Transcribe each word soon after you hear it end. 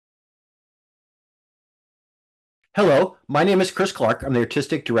Hello, my name is Chris Clark. I'm the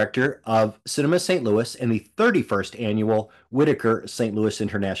artistic director of Cinema St. Louis and the 31st annual Whitaker St. Louis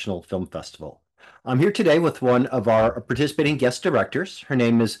International Film Festival. I'm here today with one of our participating guest directors. Her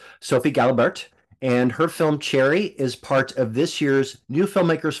name is Sophie Galibert, and her film Cherry is part of this year's New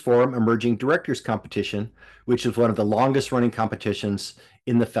Filmmakers Forum Emerging Directors Competition, which is one of the longest running competitions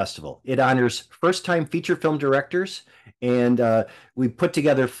in the festival. It honors first-time feature film directors, and we put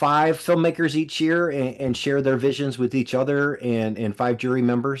together five filmmakers each year and share their visions with each other and five jury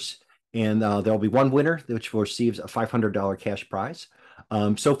members. And there'll be one winner, which receives a $500 cash prize.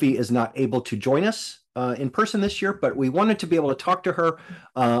 Sophie is not able to join us in person this year, but we wanted to be able to talk to her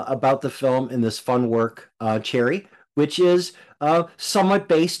about the film and this fun work, Cherry, which is somewhat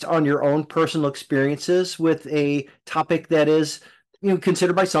based on your own personal experiences with a topic that is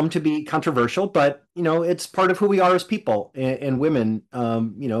considered by some to be controversial, but it's part of who we are as people and women.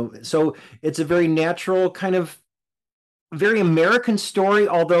 So it's a very natural kind of very American story,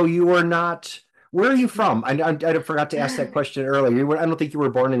 although you are not. Where are you from? I forgot to ask that question earlier. I don't think you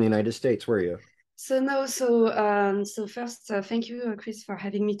were born in the United States, were you? So no, so first, thank you, Chris, for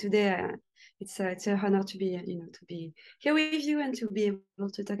having me today. It's an honor to be to be here with you and to be able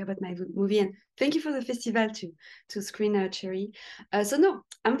to talk about my movie. And thank you for the festival to screen Cherry. So no,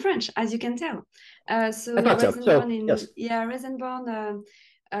 I'm French, as you can tell. I So thought so. raised and born So in yes. raised and born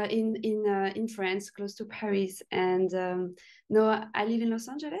in France, close to Paris. And no, I live in Los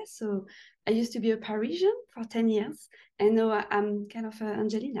Angeles. So I used to be a Parisian for 10 years, and now I'm kind of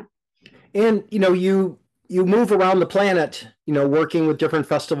Angelina. And you move around the planet, working with different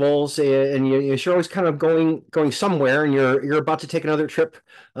festivals, and you're always kind of going somewhere, and you're about to take another trip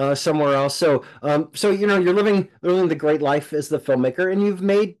somewhere else. So you're living the great life as the filmmaker, and you've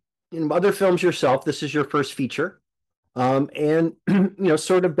made other films yourself. This is your first feature, and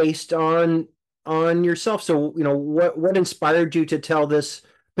sort of based on yourself. So what inspired you to tell this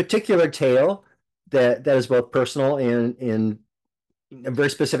particular tale that is both personal and a very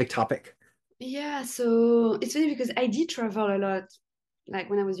specific topic? Yeah, so it's funny because I did travel a lot. Like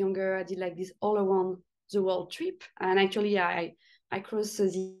when I was younger, I did like this all around the world trip, and actually, I crossed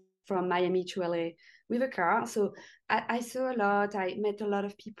from Miami to LA with a car. So I saw a lot. I met a lot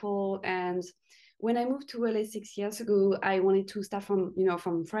of people, and when I moved to LA 6 years ago, I wanted to start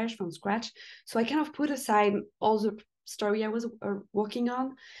from fresh, from scratch. So I kind of put aside all the story I was working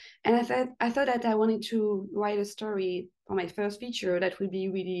on, and I thought that I wanted to write a story for my first feature that would be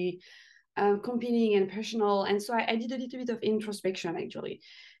really compelling and personal. And so I did a little bit of introspection actually,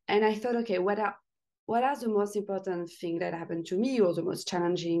 and I thought, okay, what are the most important thing that happened to me, or the most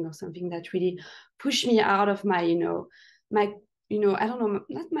challenging, or something that really pushed me out of my my I don't know,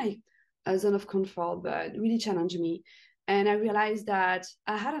 not my zone of comfort, but really challenged me. And I realized that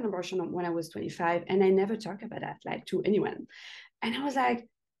I had an abortion when I was 25, and I never talk about that like to anyone. And I was like,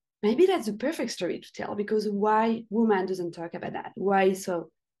 maybe that's the perfect story to tell, because why woman doesn't talk about that? Why so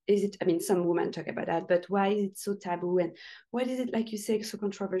is it, I mean, some women talk about that, but why is it so taboo? And why is it, like you say, so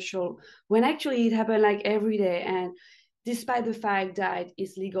controversial when actually it happened like every day? And despite the fact that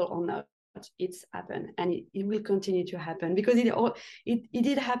it's legal or not, it's happened, and it will continue to happen, because it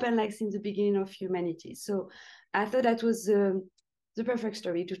did happen like since the beginning of humanity. So I thought that was the perfect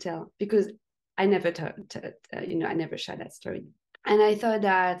story to tell, because I never I never shared that story. And I thought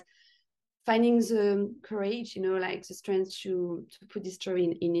that finding the courage, like the strength to put this story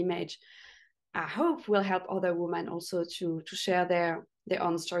in image, I hope will help other women also to share their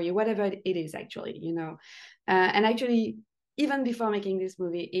own story, whatever it is actually. And actually, even before making this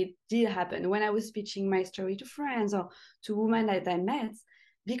movie, it did happen when I was pitching my story to friends or to women that I met,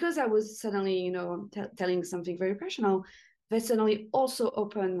 because I was suddenly, telling something very personal. They suddenly also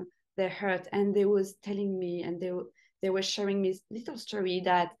opened their heart, and they was telling me, and they were sharing me little story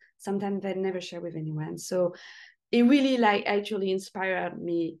that sometimes they never share with anyone. So it really like actually inspired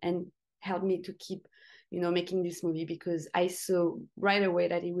me and helped me to keep making this movie, because I saw right away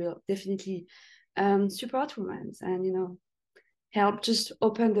that it will definitely support women, and help just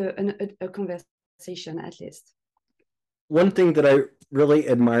open a conversation at least. One thing that I really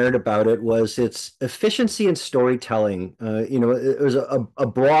admired about it was its efficiency in storytelling. It was a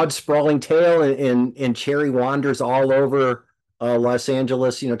broad, sprawling tale, and Cherry wanders all over Los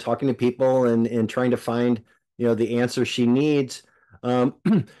Angeles, talking to people and trying to find, the answer she needs. Um,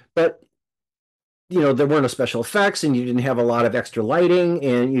 but there weren't no special effects, and you didn't have a lot of extra lighting,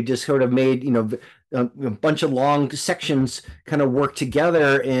 and you just sort of made, a bunch of long sections kind of work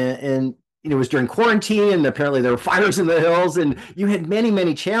together, and it was during quarantine, and apparently there were fires in the hills, and you had many,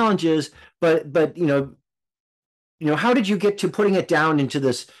 many challenges, but how did you get to putting it down into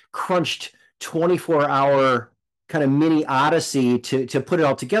this crunched 24-hour kind of mini odyssey to put it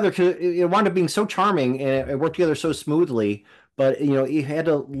all together because it wound up being so charming and it worked together so smoothly. But you had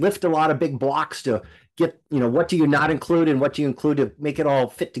to lift a lot of big blocks to get what do you not include and what do you include to make it all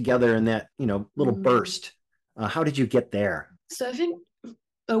fit together in that little Mm. burst. How did you get there? So I think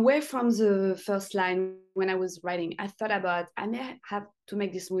away from the first line when I was writing, I thought about I may have to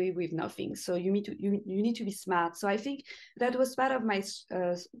make this movie with nothing. So you need to be smart. So I think that was part of my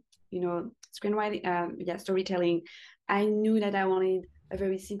screenwriting, storytelling. I knew that I wanted a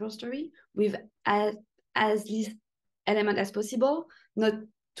very simple story with as least element as possible, not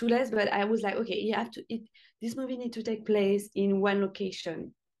too less. But I was like, okay, you have to. This movie need to take place in one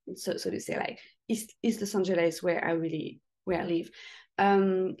location. So to say, like East Los Angeles, where I live.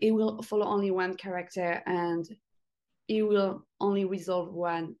 It will follow only one character and it will only resolve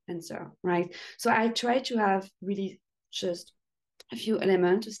one answer, right? So I try to have really just a few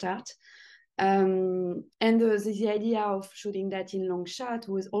elements to start. And the idea of shooting that in long shot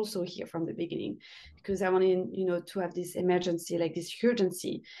was also here from the beginning because I wanted, to have this emergency, like this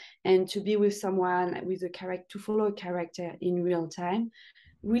urgency, and to be with someone with a character, to follow a character in real time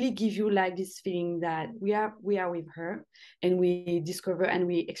really give you like this feeling that we are with her and we discover and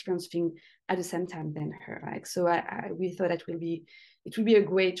we experience things at the same time than her, like. So we thought that it will be a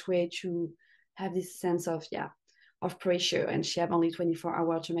great way to have this sense of pressure, and she have only 24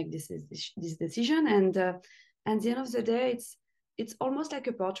 hours to make this decision, and at the end of the day it's almost like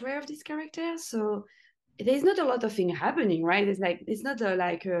a portrait of this character. So there's not a lot of thing happening, right? It's not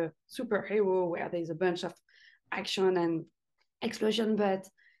like a superhero where there's a bunch of action and explosion, but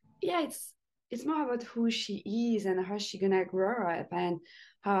yeah, it's more about who she is and how she gonna grow up, and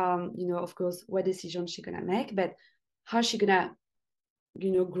of course what decision she gonna make, but how she gonna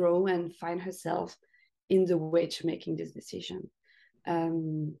grow and find herself in the way to making this decision.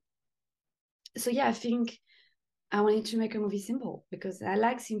 um so yeah, I think I wanted to make a movie simple because I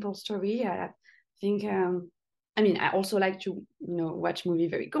like simple story. I think I mean, I also like to watch movie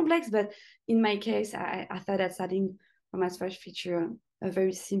very complex, but in my case, I thought that starting from my first feature, a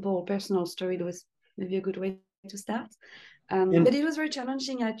very simple personal story was maybe a good way to start. But And it was very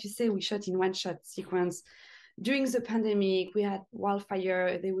challenging. Like you say, we shot in one shot sequence during the pandemic. We had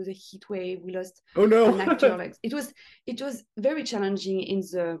wildfire. There was a heat wave. We lost oh no. an actor. Like it was very challenging in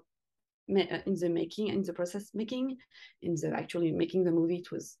the making, in the process making, in the actually making the movie.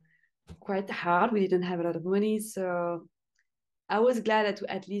 It was quite hard. We didn't have a lot of money, so I was glad that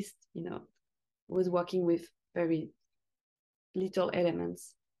at least was working with very little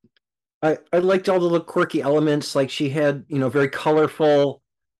elements. I liked all the little quirky elements. Like she had, very colorful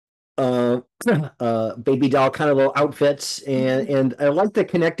uh baby doll kind of little outfits, and I liked the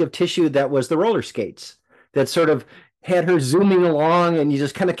connective tissue that was the roller skates that sort of had her zooming along, and you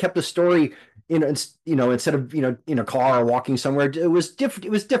just kind of kept the story, instead of in a car or walking somewhere. It was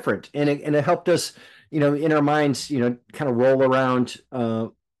different, and it helped us, in our minds, kind of roll around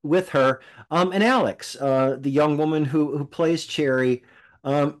with her. And Alex, the young woman who plays Cherry.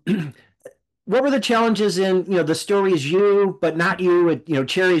 um what were the challenges in, the story is you but not you, and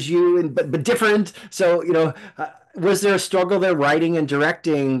Cherry is you and but different, so was there a struggle there writing and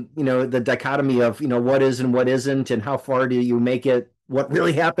directing, the dichotomy of what is and what isn't, and how far do you make it what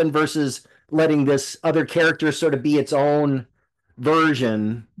really happened versus letting this other character sort of be its own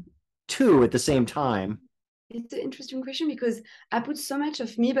version too at the same time? It's an interesting question because I put so much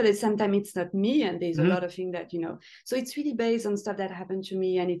of me, but at the same time, it's not me. And there's a Mhm. lot of things that. So it's really based on stuff that happened to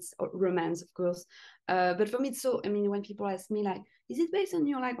me, and it's romance, of course. But for me, it's so, I mean, when people ask me, like, is it based on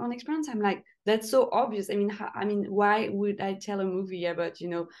your like own experience? I'm like, that's so obvious. I mean, why would I tell a movie about,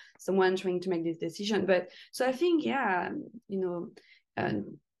 someone trying to make this decision? But so I think, yeah,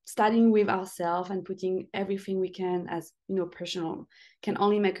 starting with ourselves and putting everything we can as, personal can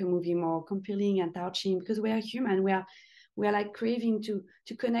only make a movie more compelling and touching because we are human. We are like craving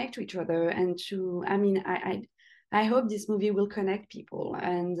to connect to each other and to. I mean, I hope this movie will connect people,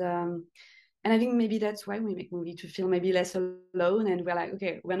 and I think maybe that's why we make movie, to feel maybe less alone, and we're like,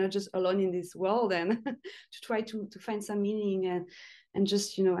 okay, we're not just alone in this world, and to try to find some meaning and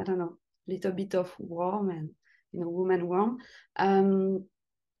just I don't know, little bit of warm and woman warm. um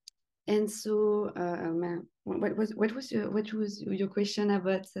and so, what was your question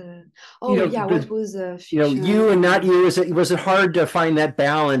about? Oh yeah, what The was you fiction? and not you, was it hard to find that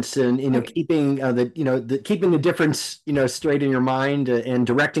balance, and Okay, keeping keeping the difference straight in your mind, and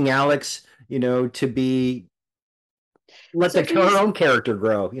directing Alex to be let so the actually, her own character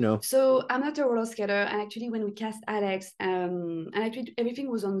grow, so I'm not a roller skater, and actually, when we cast Alex, and actually everything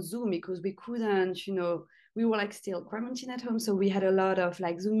was on Zoom because we couldn't, we were like still quarantined at home, so we had a lot of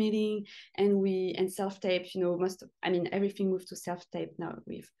like Zoom meeting, and self-tape, everything moved to self-tape now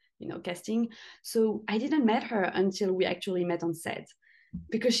with casting. So I didn't met her until we actually met on set,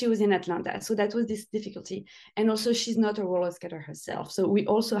 because she was in Atlanta. So that was this difficulty. And also she's not a roller skater herself. So we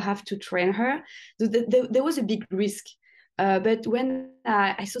also have to train her. So there was a big risk. But when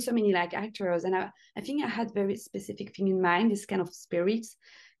I saw so many like actors, and I think I had very specific thing in mind, this kind of spirit,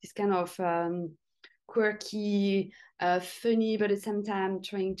 this kind of quirky, funny, but at the same time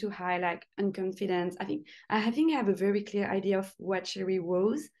trying to hide like unconfidence. I think I have a very clear idea of what Sherry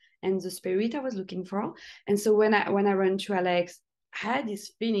was and the spirit I was looking for. And so when I ran to Alex, I had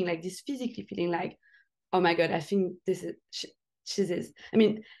this feeling, like this physically feeling like, oh my God, I think this is, she's this.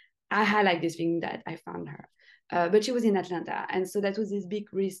 I had like this feeling that I found her. But she was in Atlanta. And so that was this big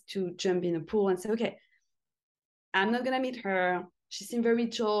risk to jump in a pool and say, okay, I'm not going to meet her. She seemed very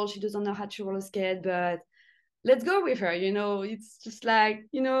tall. She doesn't know how to roller skate, but let's go with her. It's just like,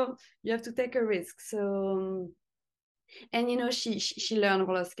 you have to take a risk. So, and she learned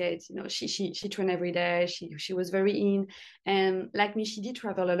roller skate. She trained every day. She was very in, and like me, she did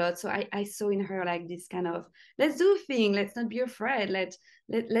travel a lot. So I saw in her like this kind of, let's do thing, let's not be afraid, let's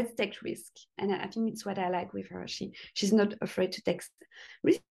take risk. And I think it's what I like with her. She's not afraid to take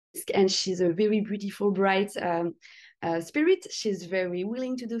risk, and she's a very beautiful, bright spirit. She's very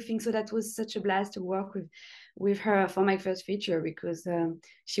willing to do things. So that was such a blast to work with her for my first feature, because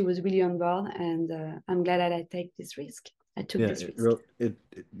she was really on board, and I'm glad that I took Yeah, this risk.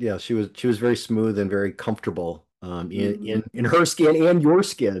 yeah, she was very smooth and very comfortable in Mm. her skin and your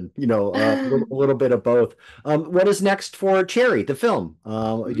skin, a little bit of both. What is next for Cherry, the film?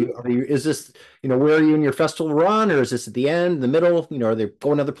 Mhm. Is this, where are you in your festival run, or is this at the end, the middle? Are they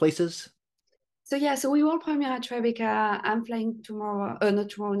going other places? So yeah, so we will premiere at Tribeca. I'm flying tomorrow, not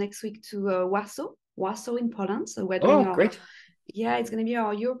tomorrow, next week to Warsaw in Poland. So we're doing Oh, our, great. yeah, it's going to be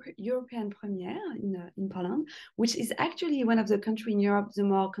our European premiere in Poland, which is actually one of the countries in Europe the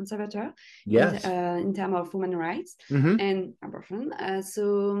more conservative Yes. in terms of human rights Hmm. and abortion.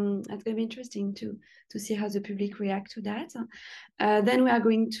 So it's going to be interesting to see how the public react to that. Then we are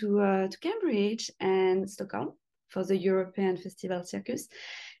going to Cambridge and Stockholm for the European Festival Circus.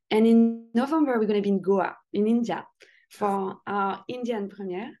 And in November, we're going to be in Goa, in India, for our Indian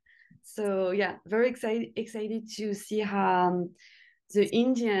premiere. So yeah, very excited to see how the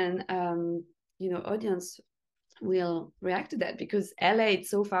Indian audience will react to that, because LA is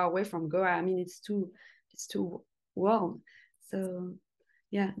so far away from Goa. It's too warm. So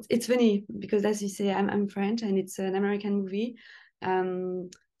yeah, it's funny because, as you say, I'm French and it's an American movie.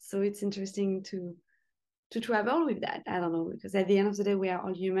 So it's interesting to travel with that. I don't know, because at the end of the day, we are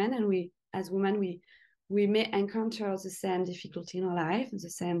all human, and we, as women, we may encounter the same difficulty in our life, the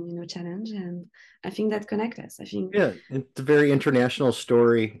same challenge, and I think that connects us. I think, Yeah, it's a very international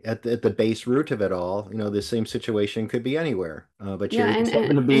story at the base root of it all. The same situation could be anywhere. But yeah, Cherry and just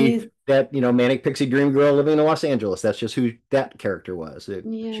happened and, to and be it's, that, manic pixie dream girl living in Los Angeles. That's just who that character was. She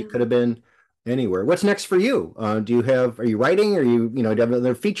yeah. could have been anywhere. What's next for you? Are you writing? Do you have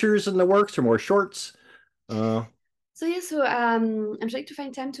other features in the works or more shorts? Uh, So yeah, I'm trying to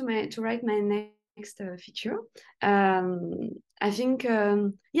find time to write my next feature. I think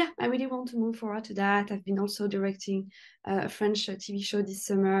yeah, I really want to move forward to that. I've been also directing a French TV show this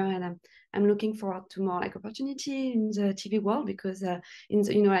summer, and I'm looking forward to more like opportunity in the TV world, because in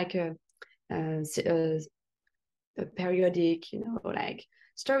the like a periodic, like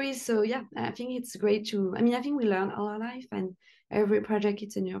stories. So yeah, I think it's great to. I think we learn all our life, and every project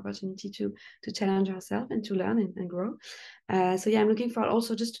it's a new opportunity to challenge ourselves and to learn and grow. So yeah, I'm looking for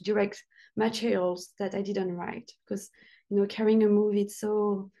also just to direct materials that I didn't write, because carrying a movie, it's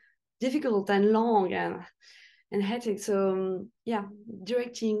so difficult and long and hectic. So yeah,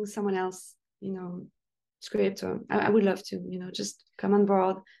 directing someone else, script. I would love to, just come on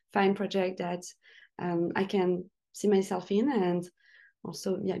board, find project that I can see myself in, and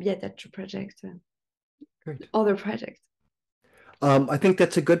also yeah, be attached to project, Great. other project. I think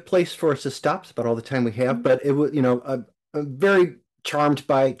that's a good place for us to stop. It's about all the time we have, Mm. but it was, I'm very charmed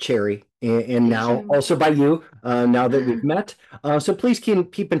by Cherry and Thank now you. also by you, now that we've met. So please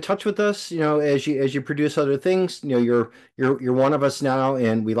keep in touch with us, as you produce other things. You're one of us now,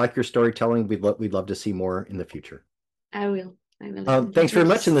 and we like your storytelling. We'd love to see more in the future. I will definitely. Thanks very Thank you.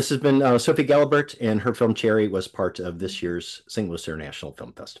 much. And this has been Sophie Galibert, and her film Cherry was part of this year's St. Louis International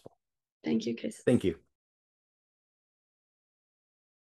Film Festival. Thank you, Chris. Thank you.